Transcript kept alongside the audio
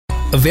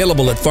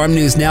Available at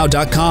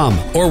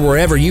farmnewsnow.com or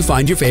wherever you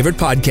find your favorite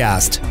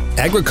podcast.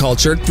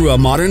 Agriculture through a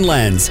modern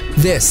lens.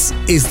 This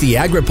is the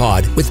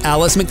AgriPod with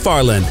Alice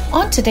McFarland.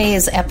 On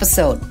today's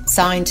episode,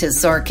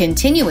 scientists are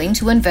continuing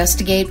to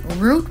investigate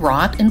root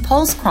rot in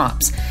pulse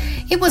crops.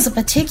 It was a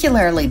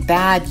particularly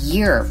bad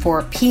year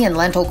for pea and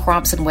lentil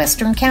crops in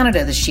Western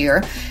Canada this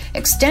year.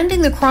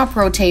 Extending the crop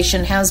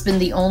rotation has been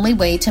the only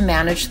way to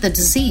manage the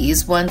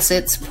disease once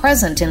it's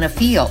present in a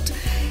field.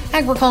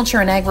 Agriculture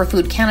and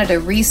Agri-Food Canada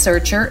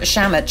researcher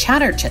Shama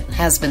Chatterton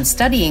has been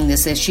studying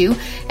this issue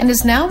and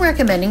is now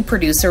recommending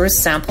producers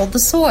sample the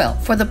soil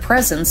for the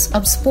presence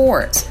of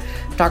spores.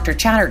 Dr.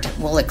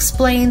 Chatterton will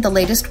explain the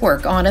latest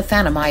work on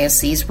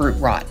Aphanomyces root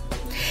rot.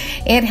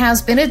 It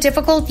has been a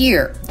difficult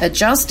year,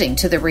 adjusting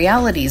to the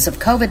realities of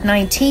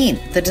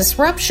COVID-19, the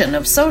disruption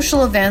of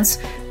social events,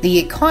 the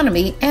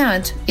economy,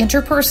 and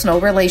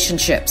interpersonal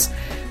relationships.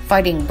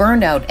 Fighting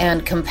burnout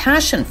and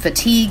compassion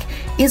fatigue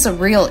is a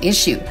real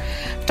issue.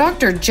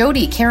 Dr.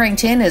 Jody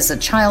Carrington is a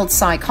child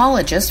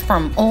psychologist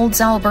from Olds,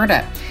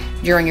 Alberta.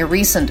 During a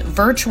recent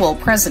virtual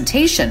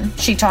presentation,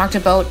 she talked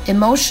about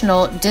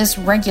emotional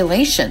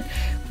dysregulation,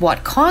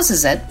 what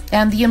causes it,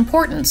 and the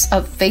importance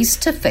of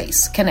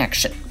face-to-face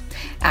connection.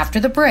 After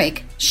the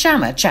break,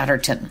 Shama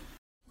Chatterton.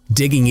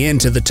 Digging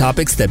into the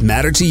topics that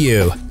matter to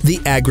you. The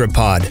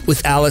AgriPod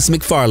with Alice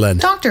McFarland.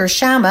 Dr.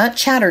 Shama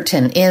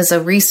Chatterton is a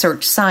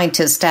research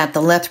scientist at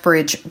the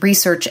Lethbridge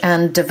Research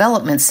and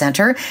Development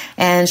Center,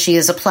 and she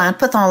is a plant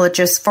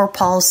pathologist for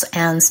pulse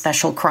and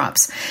special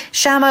crops.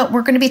 Shama,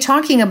 we're going to be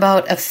talking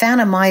about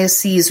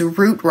Aphanomyces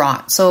root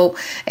rot. So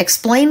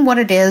explain what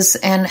it is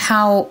and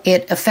how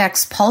it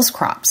affects pulse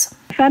crops.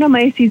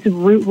 Aphanomyces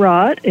root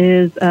rot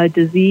is a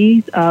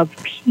disease of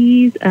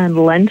peas and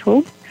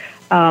lentils.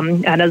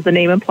 And as the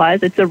name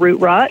implies, it's a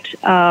root rot,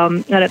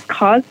 and it's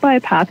caused by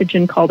a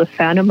pathogen called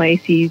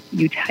Aphanomyces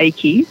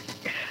euteiches.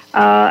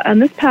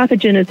 And this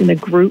pathogen is in a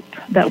group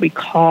that we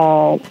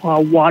call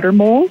water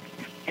molds,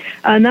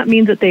 and that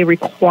means that they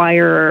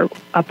require,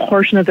 a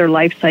portion of their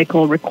life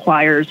cycle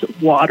requires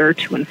water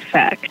to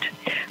infect.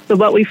 So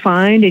what we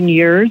find in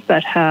years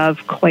that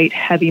have quite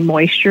heavy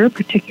moisture,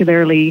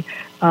 particularly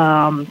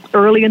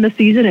early in the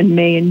season, in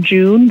May and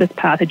June, this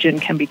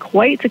pathogen can be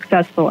quite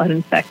successful at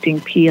infecting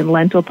pea and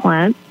lentil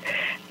plants.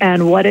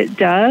 And what it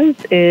does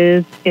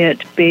is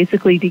it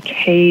basically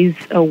decays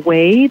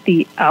away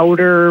the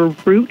outer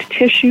root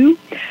tissue,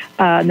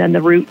 and then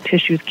the root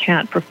tissues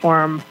can't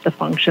perform the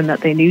function that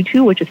they need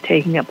to, which is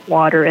taking up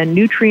water and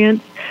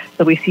nutrients.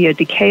 So we see a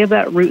decay of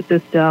that root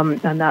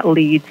system, and that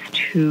leads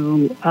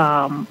to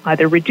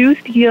either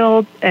reduced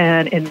yields,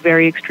 and in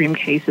very extreme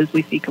cases,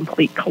 we see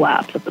complete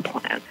collapse of the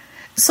plant.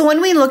 So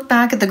when we look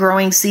back at the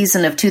growing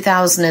season of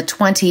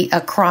 2020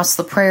 across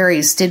the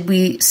prairies, did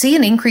we see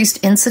an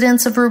increased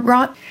incidence of root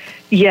rot?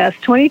 Yes,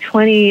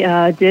 2020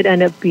 did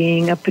end up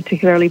being a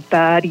particularly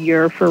bad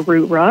year for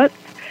root rot.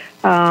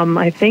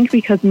 I think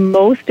because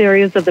most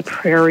areas of the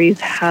prairies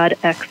had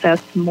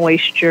excess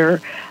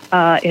moisture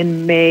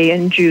in May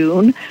and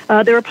June.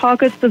 There were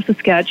pockets of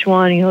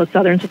Saskatchewan,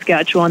 southern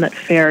Saskatchewan, that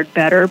fared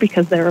better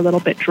because they're a little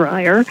bit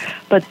drier,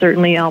 but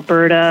certainly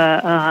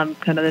Alberta,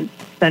 kind of the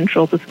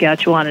central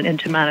Saskatchewan and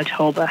into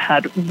Manitoba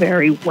had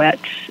very wet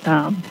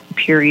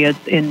periods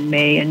in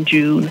May and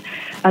June.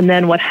 And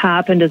then what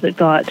happened is it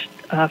got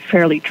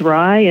fairly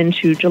dry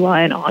into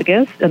July and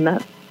August, and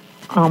that's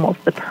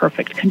almost the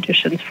perfect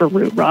conditions for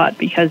root rot,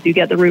 because you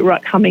get the root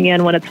rot coming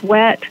in when it's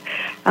wet,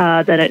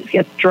 then it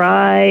gets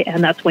dry,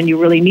 and that's when you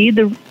really need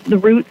the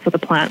roots, so the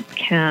plants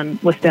can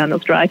withstand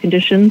those dry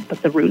conditions,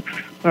 but the roots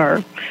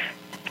are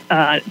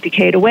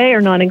decayed away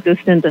or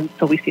non-existent, and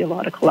so we see a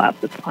lot of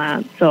collapse of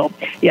plants. So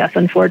yes,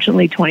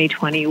 unfortunately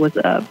 2020 was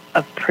a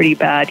pretty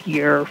bad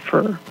year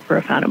for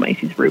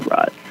Aphanomyces root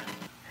rot.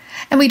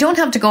 And we don't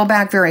have to go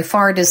back very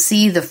far to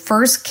see the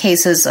first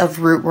cases of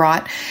root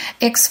rot.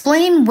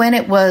 Explain when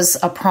it was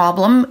a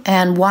problem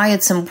and why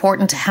it's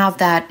important to have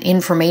that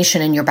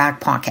information in your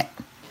back pocket.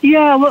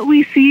 Yeah, what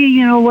we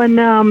see, when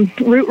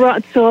root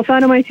rot, so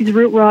Aphanomyces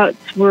root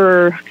rots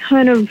were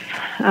kind of,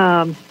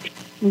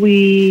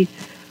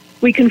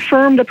 we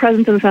confirmed the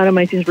presence of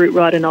Aphanomyces root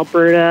rot in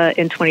Alberta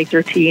in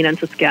 2013 and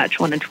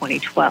Saskatchewan in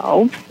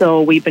 2012.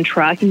 So we've been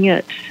tracking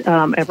it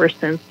ever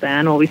since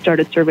then. Well, we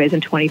started surveys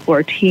in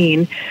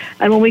 2014.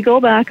 And when we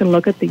go back and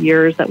look at the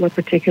years that were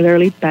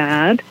particularly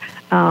bad,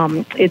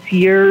 it's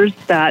years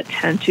that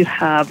tend to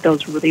have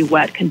those really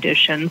wet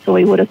conditions. So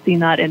we would have seen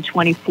that in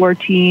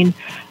 2014,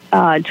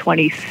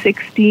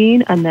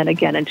 2016, and then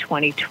again in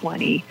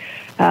 2020.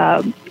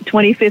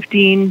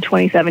 2015,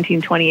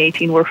 2017,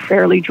 2018 were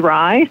fairly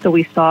dry, so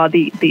we saw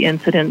the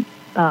incidence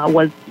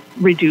was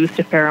reduced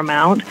a fair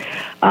amount.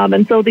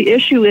 And so the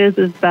issue is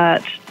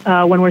that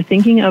when we're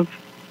thinking of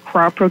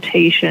crop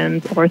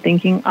rotations or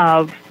thinking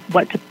of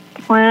what to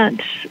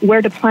plant,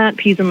 where to plant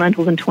peas and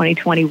lentils in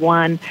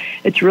 2021,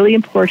 it's really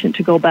important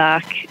to go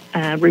back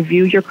and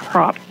review your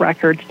crop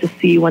records to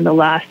see when the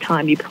last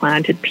time you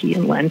planted pea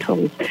and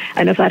lentils.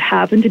 And if that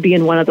happened to be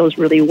in one of those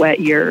really wet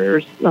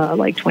years,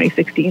 like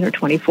 2016 or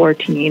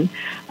 2014,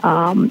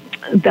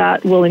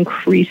 that will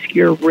increase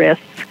your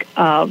risk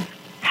of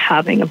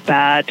having a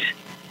bad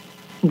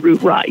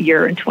root rot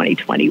year in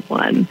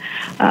 2021.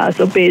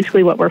 So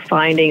basically what we're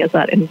finding is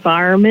that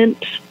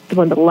environment,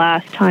 when the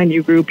last time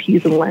you grew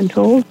peas and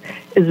lentils,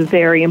 is a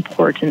very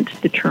important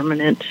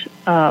determinant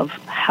of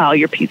how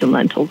your peas and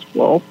lentils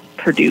will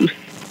produce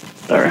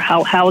or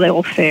how they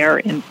will fare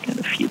in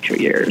the future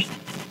years.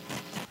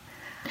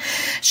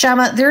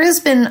 Shama, there has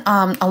been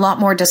a lot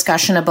more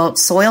discussion about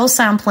soil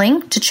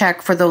sampling to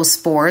check for those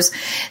spores.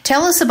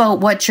 Tell us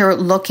about what you're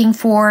looking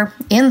for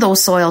in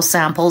those soil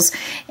samples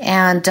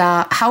and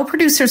how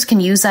producers can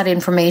use that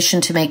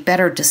information to make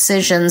better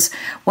decisions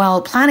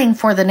while planning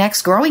for the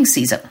next growing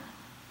season.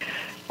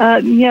 So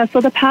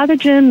the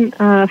pathogen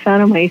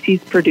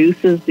Phanomyces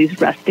produces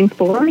these resting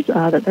spores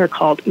that they're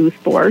called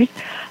oospores.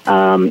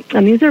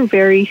 And these are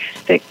very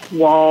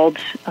thick-walled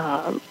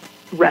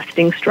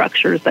resting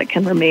structures that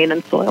can remain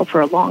in soil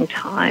for a long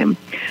time.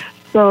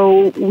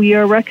 So we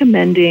are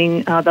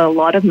recommending that a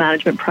lot of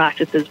management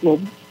practices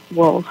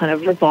will kind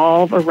of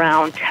revolve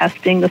around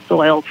testing the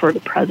soil for the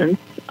presence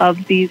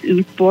of these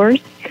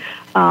oospores.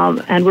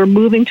 And we're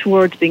moving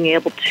towards being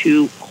able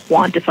to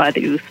quantify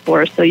the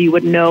oospores so you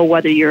would know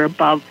whether you're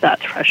above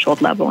that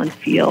threshold level in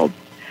fields.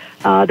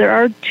 There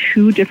are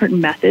two different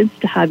methods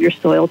to have your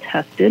soil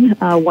tested.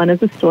 One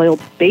is a soil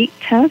bait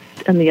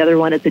test, and the other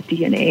one is a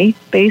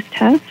DNA-based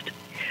test.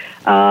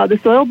 The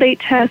soil bait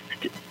test,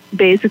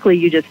 basically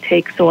you just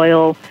take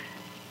soil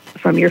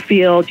from your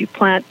field, you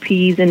plant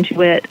peas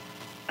into it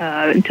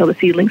until the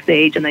seedling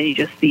stage, and then you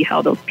just see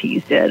how those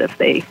peas did. If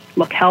they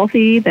look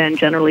healthy, then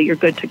generally you're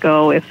good to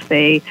go. If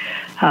they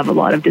have a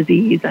lot of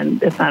disease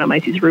and if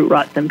Phanomyces root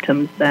rot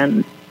symptoms,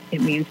 then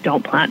it means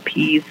don't plant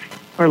peas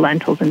or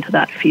lentils into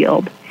that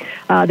field.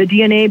 The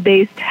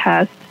DNA-based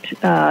test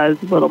is a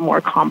little more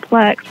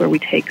complex, where we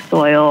take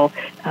soil,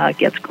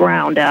 gets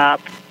ground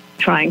up,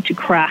 trying to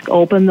crack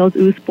open those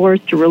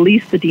oospores to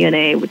release the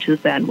DNA, which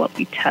is then what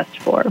we test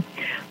for.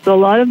 So a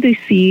lot of the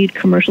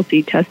commercial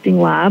seed testing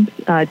labs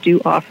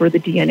do offer the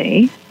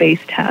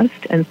DNA-based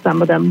test, and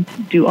some of them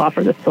do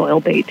offer the soil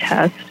bait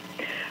test.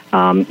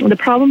 The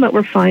problem that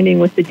we're finding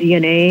with the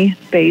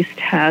DNA-based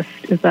test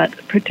is that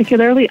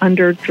particularly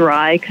under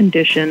dry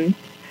conditions,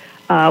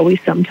 we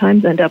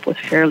sometimes end up with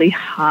fairly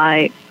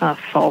high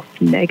false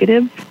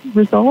negative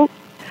results,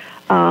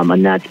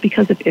 and that's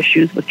because of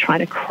issues with trying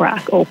to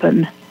crack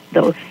open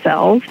those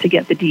cells to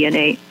get the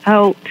DNA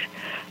out.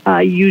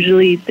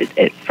 Usually,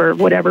 for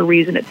whatever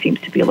reason, it seems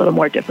to be a little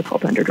more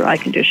difficult under dry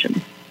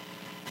conditions.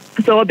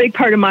 So a big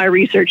part of my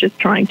research is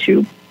trying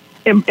to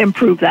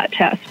improve that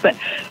test. But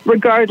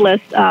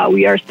regardless,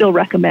 we are still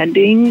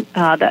recommending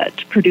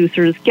that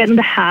producers get in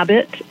the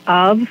habit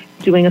of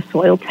doing a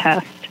soil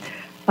test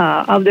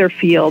of their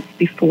fields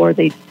before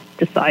they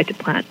decide to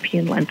plant pea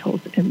and lentils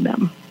in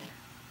them.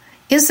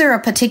 Is there a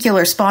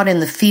particular spot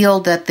in the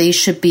field that they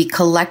should be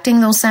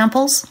collecting those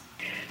samples?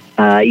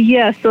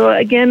 So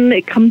again,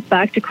 it comes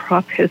back to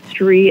crop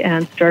history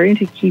and starting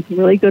to keep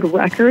really good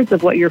records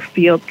of what your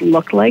field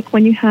looked like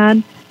when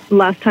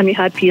last time you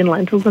had pea and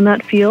lentils in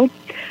that field.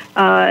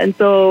 And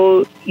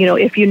so,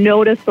 if you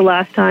notice the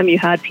last time you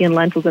had pea and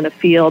lentils in a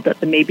field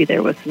that maybe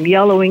there was some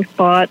yellowing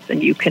spots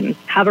and you can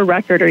have a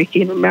record or you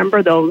can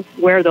remember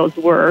where those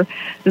were,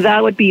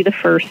 that would be the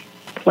first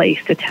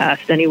place to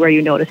test anywhere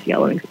you notice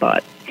yellowing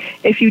spots.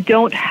 If you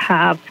don't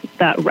have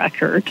that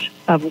record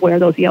of where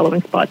those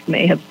yellowing spots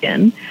may have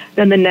been,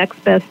 then the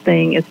next best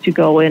thing is to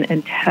go in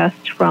and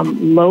test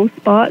from low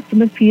spots in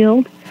the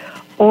field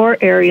or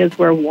areas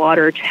where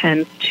water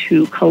tends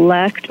to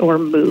collect or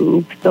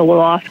move. So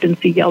we'll often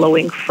see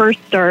yellowing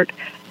first start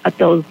at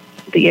the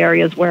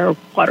areas where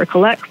water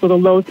collects, so the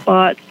low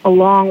spots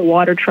along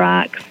water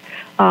tracks.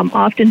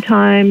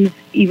 Oftentimes,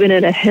 even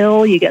at a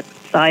hill, you get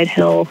side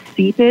hill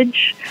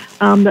seepage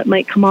that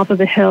might come off of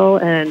a hill,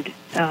 and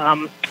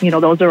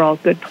those are all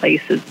good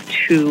places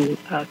to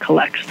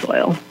collect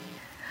soil.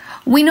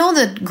 We know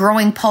that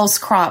growing pulse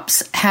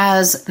crops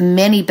has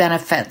many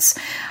benefits.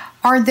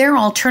 Are there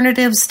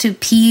alternatives to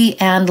pea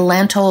and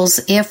lentils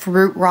if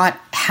root rot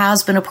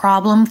has been a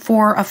problem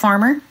for a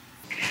farmer?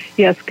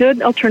 Yes,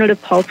 good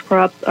alternative pulse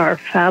crops are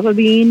faba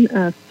bean,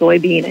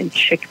 soybean, and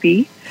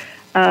chickpea.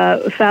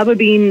 Faba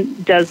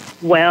bean does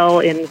well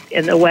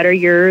in the wetter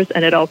years,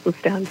 and it also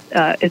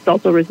it's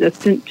also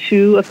resistant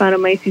to a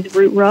Phanomyces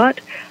root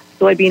rot.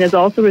 Soybean is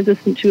also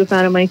resistant to a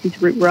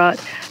Phanomyces root rot.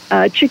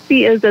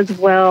 Chickpea is as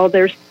well.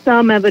 There's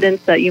some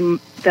evidence that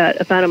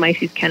a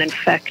Phanomyces can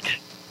infect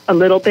a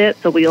little bit,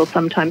 so we'll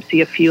sometimes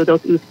see a few of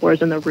those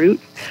oospores in the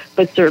roots,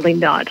 but certainly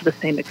not to the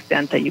same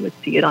extent that you would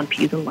see it on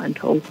peas and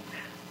lentils.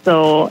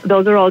 So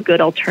those are all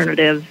good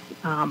alternatives,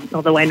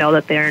 although I know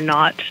that they're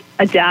not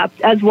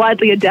as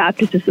widely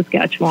adapted to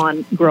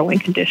Saskatchewan growing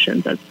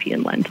conditions as pea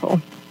and lentil.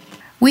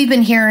 We've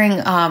been hearing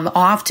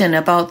often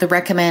about the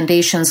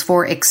recommendations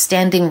for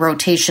extending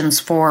rotations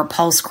for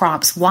pulse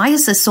crops. Why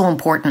is this so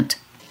important?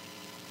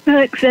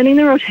 Extending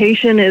the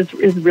rotation is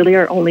really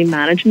our only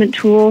management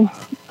tool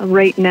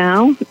right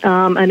now,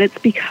 and it's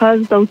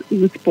because those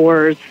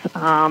oospores,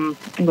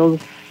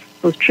 those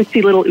those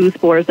tricksy little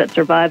oospores that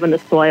survive in the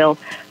soil,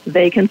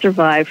 they can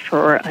survive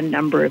for a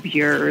number of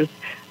years,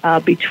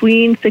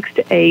 between 6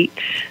 to 8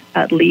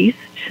 at least,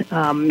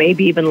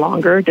 maybe even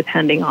longer,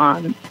 depending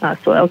on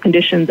soil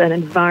conditions and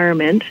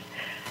environment.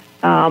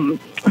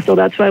 So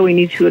that's why we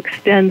need to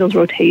extend those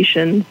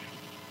rotations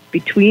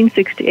between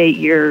 6 to 8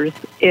 years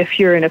if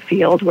you're in a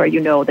field where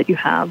you know that you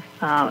have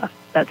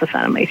that's a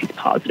Phanomyces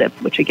positive,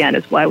 which again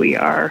is why we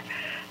are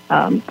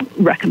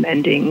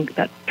recommending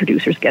that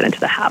producers get into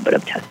the habit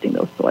of testing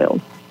those soils.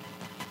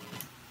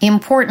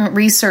 Important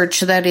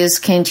research that is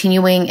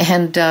continuing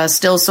and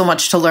still so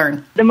much to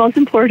learn. The most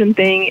important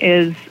thing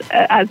is,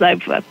 as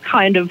I've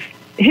kind of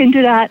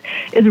hinted at,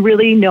 is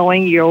really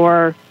knowing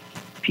your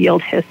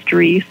field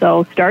history.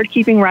 So start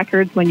keeping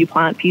records when you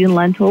plant peas and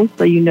lentils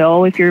so you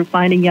know if you're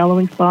finding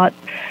yellowing spots,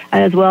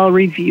 and as well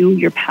review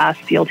your past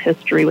field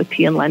history with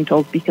pea and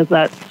lentils, because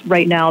that's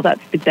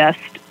the best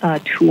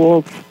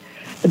tool.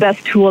 The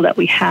best tool that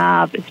we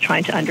have is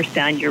trying to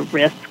understand your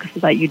risk so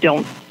that you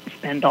don't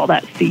spend all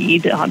that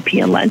seed on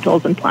pea and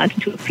lentils and plant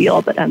into a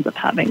field that ends up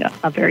having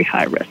a very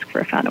high risk for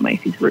a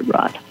Phanomyces root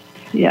rot.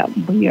 Yeah,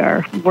 we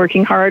are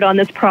working hard on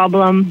this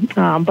problem,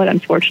 but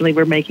unfortunately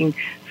we're making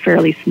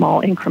fairly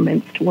small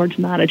increments towards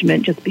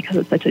management just because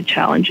it's such a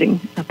challenging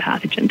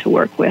pathogen to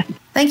work with.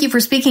 Thank you for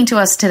speaking to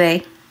us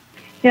today.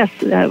 Yes,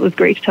 it was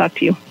great to talk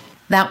to you.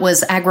 That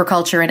was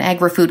Agriculture and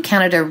Agri-Food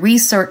Canada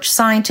research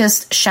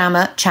scientist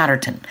Shama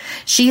Chatterton.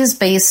 She is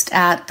based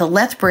at the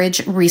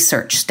Lethbridge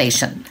Research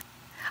Station.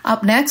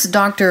 Up next,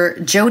 Dr.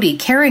 Jody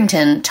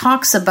Carrington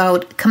talks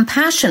about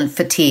compassion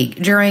fatigue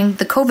during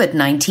the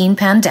COVID-19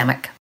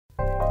 pandemic.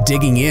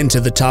 Digging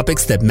into the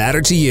topics that matter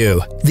to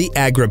you. The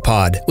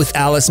AgriPod with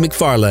Alice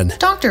McFarlane.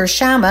 Dr.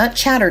 Shama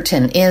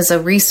Chatterton is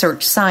a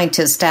research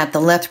scientist at the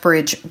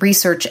Lethbridge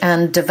Research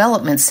and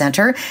Development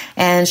Center,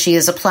 and she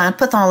is a plant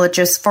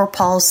pathologist for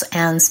pulse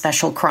and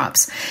special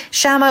crops.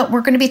 Shama, we're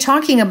going to be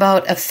talking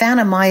about a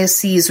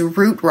Phanomyces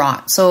root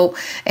rot. So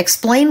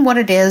explain what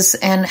it is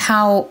and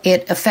how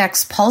it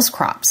affects pulse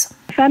crops.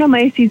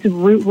 Phanomyces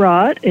root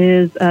rot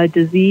is a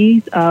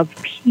disease of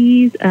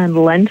peas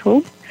and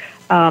lentils.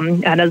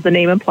 And as the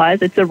name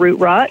implies, it's a root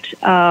rot,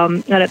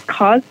 and it's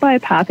caused by a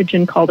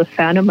pathogen called a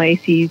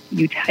Phanomyces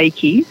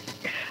euteiches.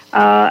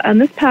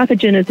 And this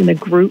pathogen is in a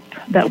group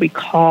that we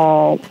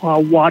call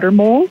water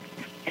moles,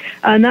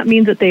 and that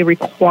means that they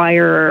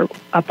require,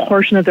 a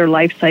portion of their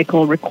life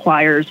cycle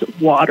requires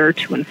water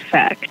to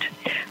infect.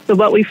 So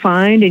what we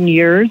find in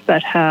years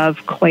that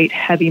have quite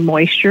heavy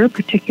moisture,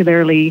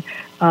 particularly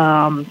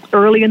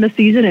early in the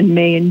season, in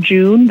May and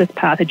June, this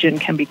pathogen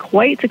can be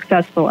quite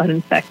successful at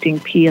infecting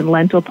pea and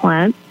lentil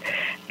plants.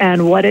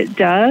 And what it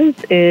does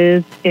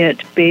is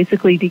it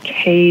basically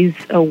decays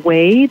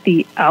away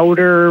the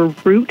outer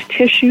root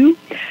tissue,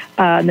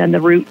 and then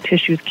the root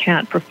tissues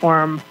can't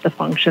perform the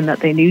function that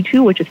they need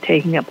to, which is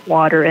taking up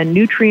water and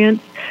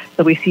nutrients.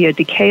 So we see a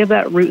decay of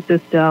that root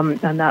system,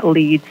 and that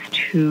leads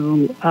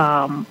to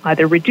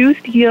either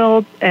reduced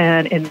yields,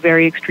 and in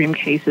very extreme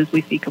cases,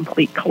 we see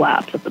complete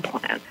collapse of the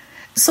plant.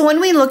 So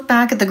when we look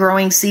back at the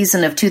growing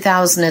season of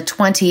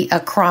 2020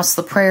 across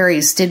the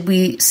prairies, did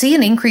we see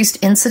an increased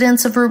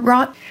incidence of root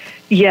rot?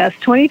 Yes,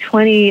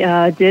 2020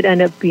 did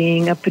end up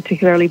being a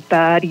particularly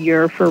bad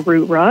year for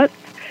root rots.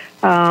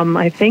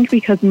 I think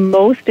because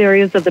most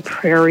areas of the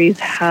prairies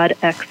had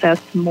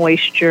excess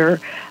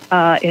moisture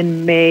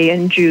in May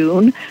and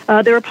June.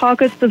 There were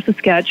pockets of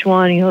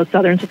Saskatchewan,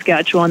 southern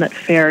Saskatchewan, that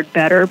fared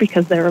better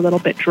because they're a little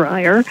bit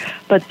drier,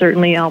 but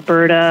certainly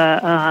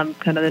Alberta,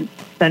 kind of the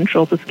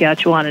central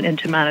Saskatchewan and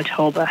into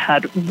Manitoba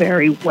had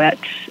very wet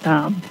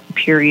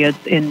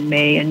periods in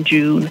May and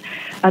June.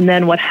 And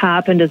then what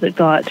happened is it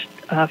got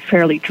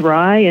fairly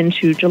dry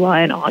into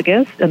July and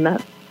August, and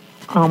that's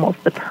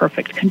almost the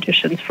perfect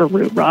conditions for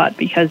root rot,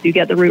 because you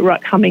get the root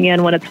rot coming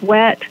in when it's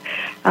wet,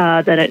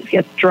 then it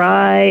gets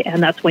dry,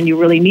 and that's when you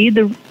really need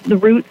the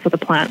roots, so the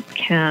plants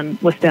can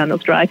withstand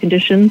those dry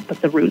conditions, but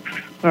the roots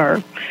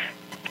are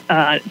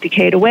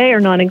decayed away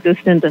or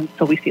non-existent, and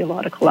so we see a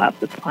lot of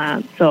collapse of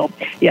plants. So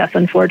yes,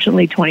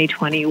 unfortunately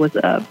 2020 was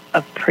a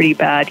pretty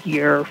bad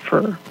year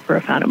for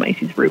a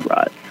Phanomyces root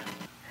rot.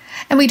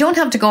 And we don't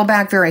have to go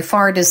back very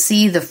far to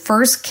see the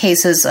first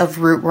cases of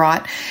root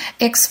rot.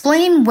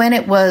 Explain when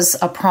it was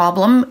a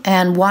problem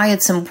and why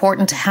it's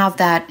important to have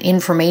that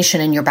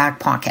information in your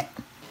back pocket.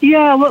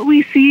 Yeah, what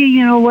we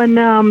see, when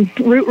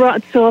root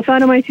rots, so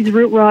Phanomyces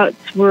root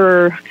rots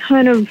were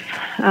kind of,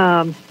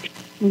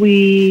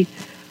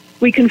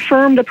 we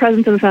confirmed the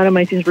presence of the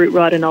Phanomyces root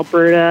rot in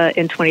Alberta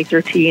in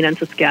 2013 and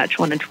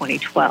Saskatchewan in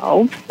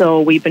 2012.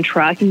 So we've been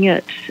tracking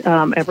it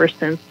ever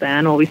since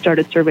then. Well, we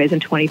started surveys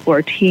in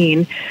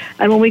 2014.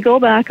 And when we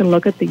go back and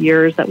look at the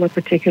years that were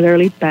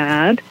particularly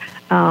bad,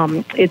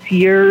 it's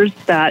years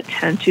that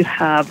tend to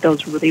have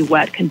those really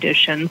wet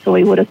conditions. So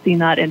we would have seen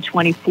that in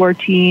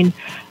 2014,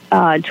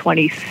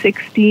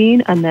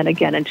 2016, and then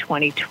again in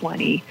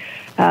 2020.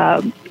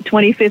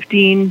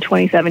 2015,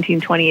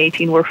 2017,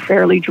 2018 were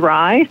fairly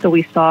dry, so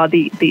we saw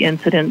the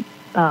incidence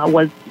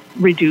was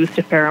reduced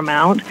a fair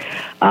amount.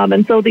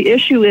 And so the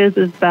issue is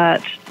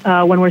that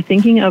when we're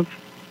thinking of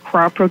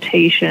crop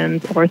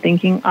rotations or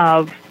thinking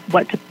of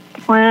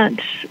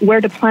where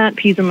to plant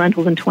peas and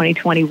lentils in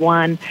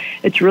 2021,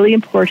 it's really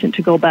important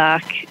to go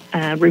back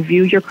and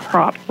review your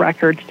crop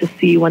records to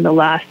see when the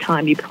last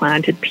time you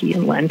planted pea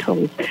and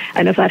lentils.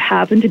 And if that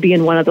happened to be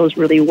in one of those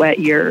really wet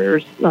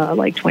years,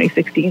 like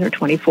 2016 or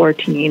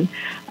 2014,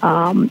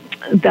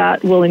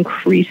 that will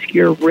increase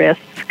your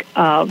risk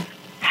of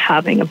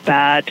having a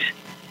bad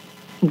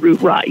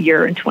root rot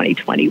year in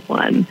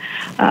 2021.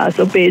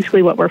 So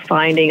basically what we're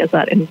finding is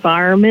that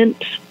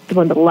environment,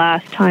 when the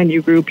last time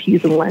you grew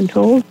peas and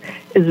lentils,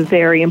 is a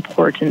very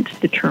important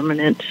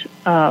determinant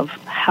of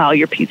how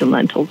your peas and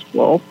lentils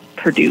will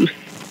produce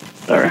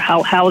or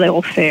how they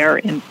will fare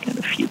in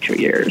future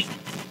years.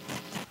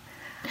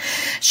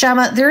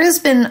 Shama, there has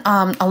been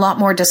a lot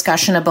more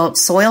discussion about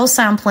soil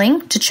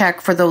sampling to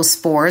check for those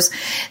spores.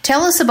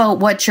 Tell us about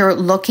what you're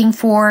looking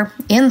for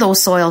in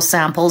those soil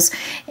samples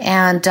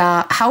and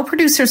how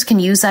producers can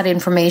use that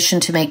information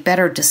to make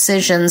better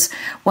decisions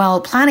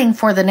while planning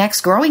for the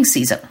next growing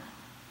season.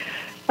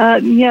 So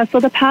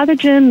the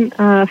pathogen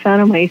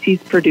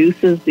Phanomyces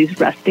produces these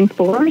resting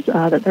spores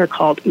that they're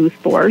called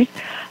oospores.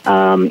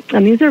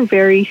 And these are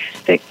very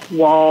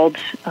thick-walled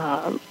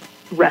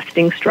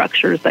resting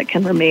structures that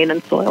can remain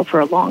in soil for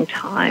a long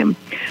time.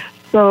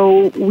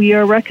 So we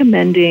are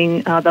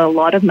recommending that a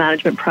lot of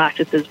management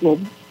practices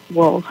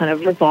will kind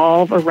of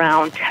revolve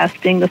around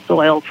testing the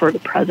soil for the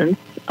presence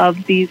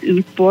of these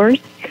oospores.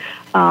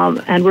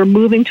 And we're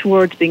moving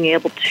towards being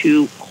able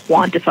to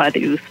quantify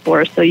the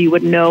oospores so you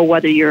would know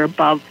whether you're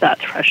above that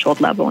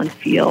threshold level in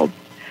fields.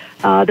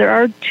 There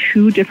are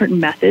two different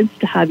methods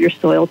to have your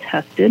soil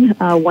tested.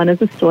 One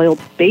is a soil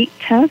bait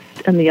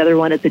test, and the other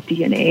one is a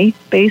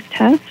DNA-based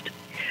test.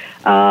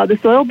 The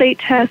soil bait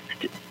test,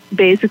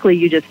 basically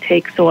you just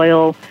take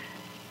soil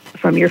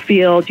from your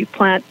field, you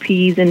plant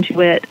peas into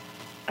it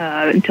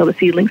until the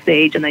seedling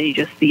stage, and then you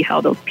just see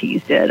how those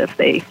peas did. If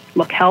they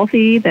look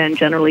healthy, then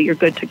generally you're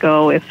good to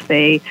go. If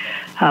they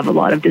have a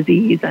lot of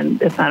disease and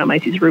the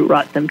Phanomyces root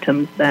rot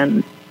symptoms,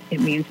 then it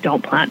means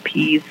don't plant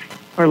peas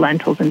or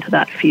lentils into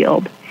that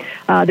field.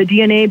 The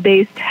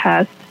DNA-based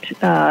test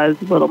is a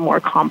little more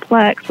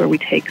complex, where we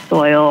take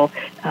soil,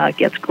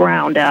 gets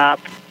ground up,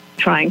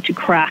 trying to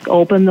crack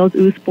open those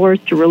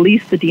oospores to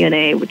release the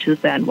DNA, which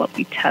is then what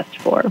we test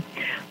for.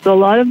 So a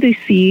lot of the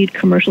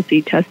commercial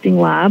seed testing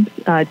labs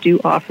do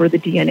offer the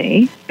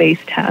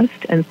DNA-based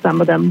test, and some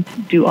of them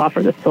do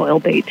offer the soil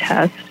bait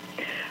test.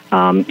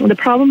 The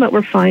problem that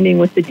we're finding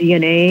with the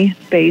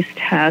DNA-based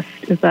test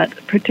is that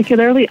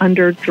particularly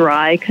under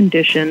dry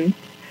conditions,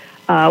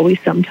 we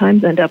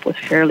sometimes end up with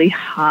fairly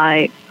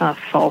high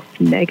false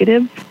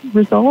negative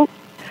results,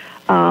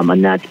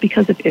 and that's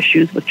because of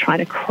issues with trying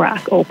to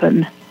crack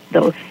open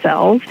those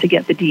cells to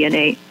get the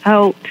DNA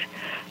out.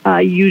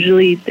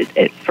 Usually,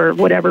 for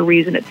whatever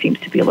reason, it seems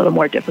to be a little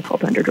more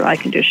difficult under dry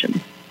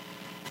conditions.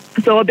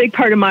 So a big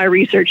part of my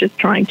research is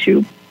trying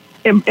to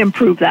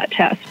improve that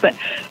test. But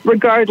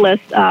regardless,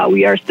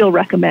 we are still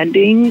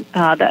recommending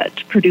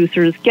that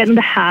producers get in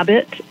the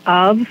habit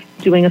of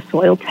doing a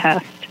soil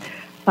test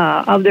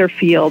of their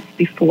fields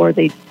before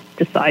they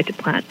decide to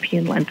plant pea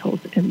and lentils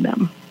in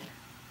them.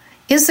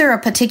 Is there a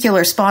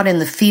particular spot in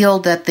the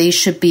field that they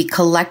should be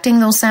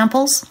collecting those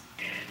samples?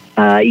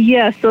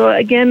 So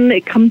again,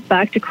 it comes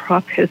back to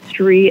crop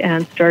history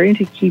and starting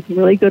to keep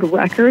really good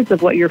records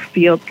of what your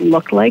fields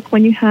looked like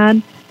when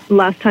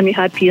last time you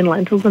had pea and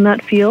lentils in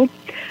that field.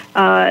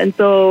 And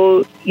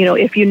so,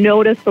 if you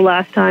notice the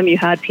last time you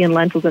had pea and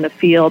lentils in a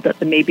field that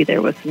maybe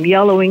there was some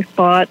yellowing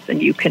spots and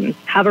you can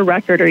have a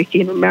record or you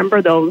can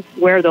remember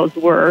where those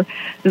were,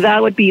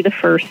 that would be the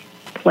first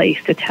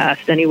place to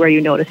test anywhere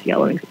you notice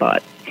yellowing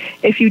spots.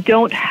 If you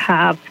don't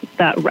have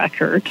that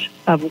record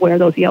of where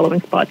those yellowing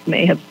spots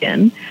may have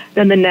been,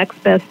 then the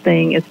next best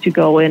thing is to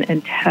go in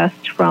and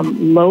test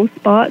from low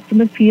spots in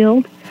the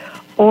field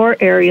or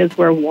areas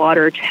where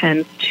water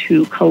tends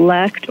to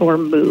collect or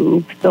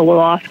move. So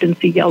we'll often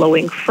see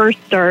yellowing first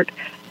start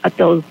at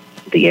the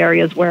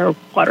areas where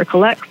water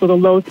collects, so the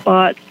low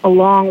spots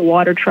along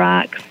water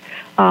tracks.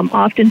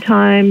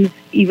 Oftentimes,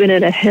 even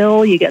in a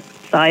hill, you get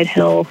side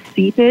hill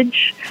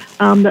seepage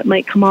that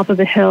might come off of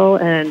a hill,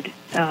 and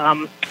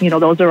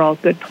those are all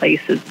good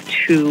places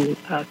to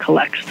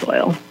collect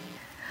soil.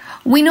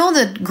 We know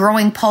that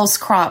growing pulse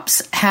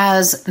crops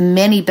has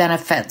many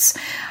benefits.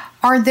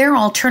 Are there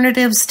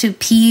alternatives to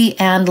pea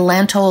and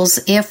lentils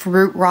if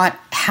root rot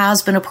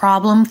has been a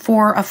problem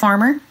for a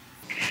farmer?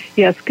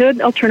 Yes,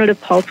 good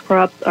alternative pulse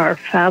crops are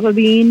faba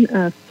bean,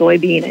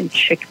 soybean, and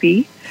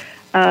chickpea.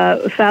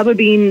 Faba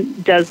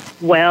bean does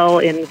well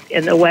in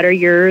the wetter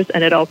years,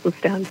 and it also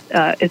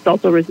it's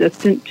also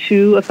resistant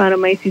to a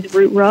Phanomyces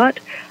root rot.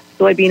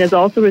 Soybean is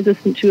also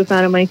resistant to a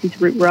Phanomyces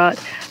root rot.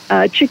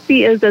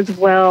 Chickpea is as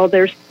well.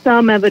 There's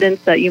some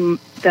evidence that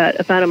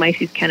a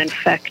Phanomyces can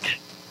infect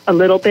a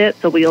little bit,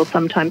 so we'll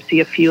sometimes see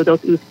a few of those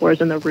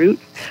oospores in the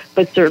roots,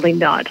 but certainly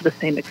not to the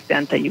same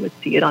extent that you would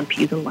see it on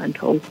peas and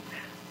lentils.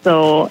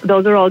 So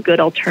those are all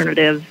good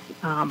alternatives,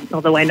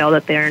 although I know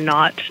that they're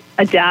not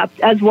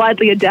as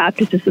widely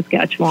adapted to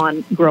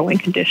Saskatchewan growing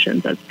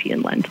conditions as pea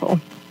and lentil.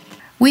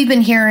 We've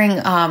been hearing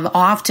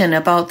often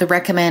about the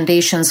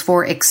recommendations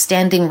for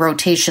extending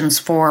rotations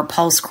for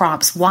pulse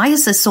crops. Why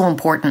is this so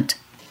important?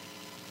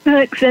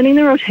 Extending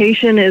the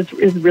rotation is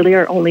really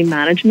our only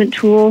management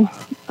tool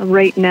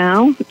right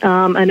now,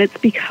 and it's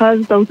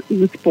because those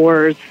ooze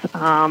spores,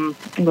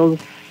 those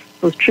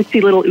tricksy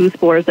little ooze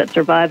spores that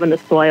survive in the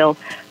soil,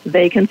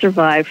 they can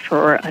survive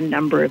for a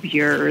number of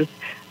years,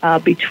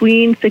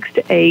 between 6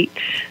 to 8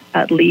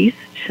 at least,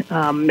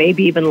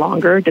 maybe even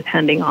longer,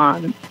 depending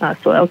on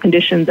soil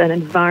conditions and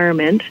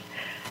environment.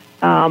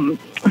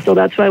 So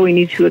that's why we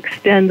need to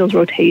extend those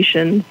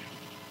rotations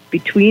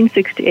between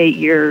 6 to 8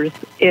 years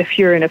if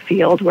you're in a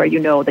field where you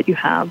know that you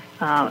have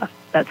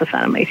that's a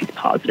Phanomyces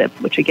positive,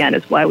 which again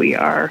is why we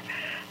are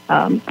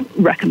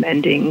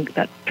recommending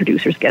that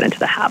producers get into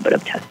the habit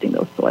of testing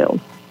those soils.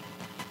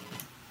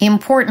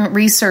 Important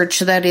research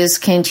that is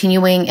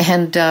continuing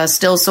and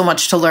still so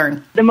much to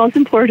learn. The most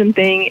important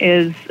thing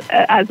is,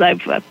 as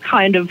I've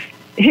kind of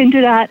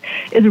hinted at,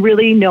 is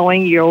really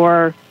knowing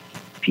your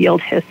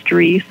field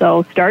history.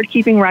 So start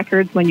keeping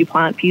records when you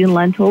plant pea and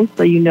lentils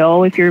so you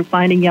know if you're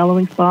finding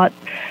yellowing spots,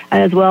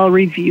 and as well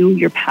review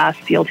your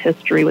past field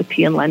history with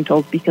pea and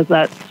lentils, because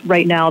that's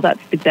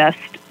the best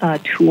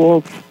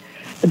tool.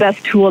 The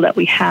best tool that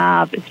we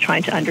have is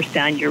trying to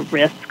understand your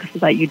risk so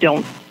that you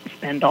don't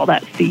spend all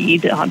that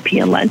seed on pea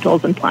and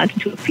lentils and plant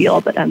into a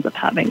field that ends up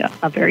having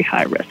a very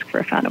high risk for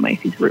a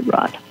Phanomyces root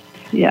rot.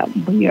 Yeah,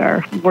 we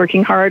are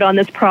working hard on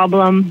this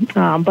problem,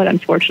 but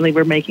unfortunately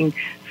we're making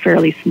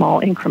fairly small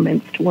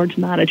increments towards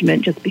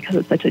management just because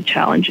it's such a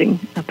challenging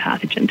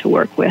pathogen to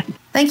work with.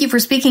 Thank you for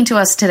speaking to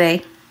us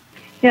today.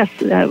 Yes,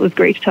 it was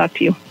great to talk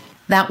to you.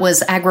 That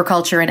was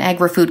Agriculture and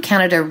Agri-Food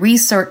Canada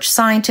research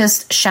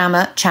scientist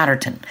Shama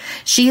Chatterton.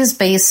 She is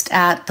based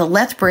at the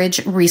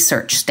Lethbridge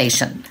Research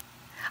Station.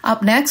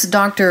 Up next,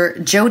 Dr.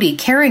 Jody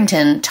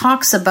Carrington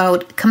talks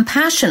about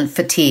compassion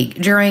fatigue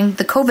during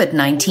the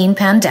COVID-19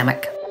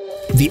 pandemic.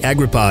 The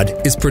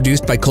AgriPod is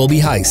produced by Colby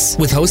Heiss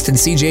with host and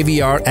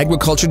CJVR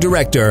Agriculture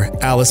Director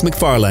Alice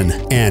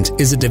McFarlane and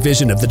is a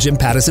division of the Jim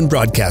Pattison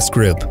Broadcast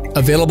Group.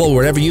 Available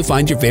wherever you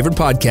find your favorite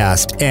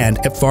podcast and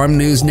at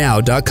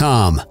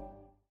farmnewsnow.com.